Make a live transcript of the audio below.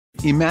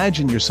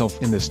Imagine yourself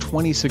in this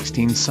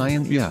 2016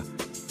 Scion. Yeah.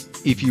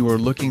 If you are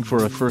looking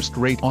for a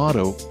first-rate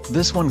auto,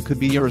 this one could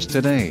be yours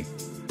today.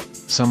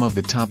 Some of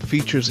the top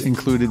features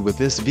included with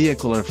this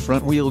vehicle are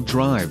front-wheel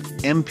drive,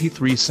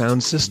 MP3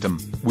 sound system,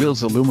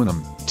 wheels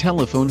aluminum,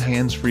 telephone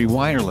hands-free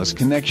wireless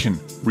connection,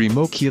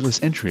 remote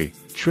keyless entry,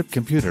 trip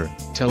computer,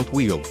 tilt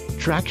wheel,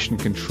 traction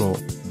control,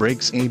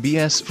 brakes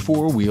ABS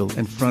 4-wheel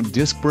and front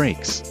disc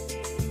brakes.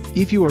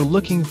 If you are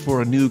looking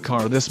for a new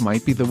car, this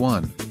might be the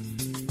one.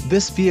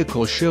 This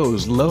vehicle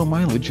shows low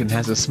mileage and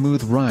has a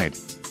smooth ride.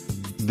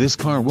 This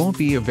car won't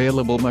be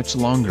available much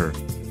longer.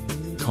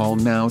 Call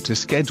now to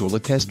schedule a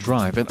test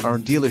drive at our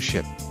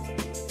dealership.